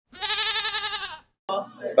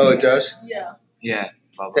Oh, it does? Yeah. Yeah.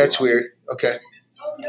 Blah, blah, That's blah. weird. Okay.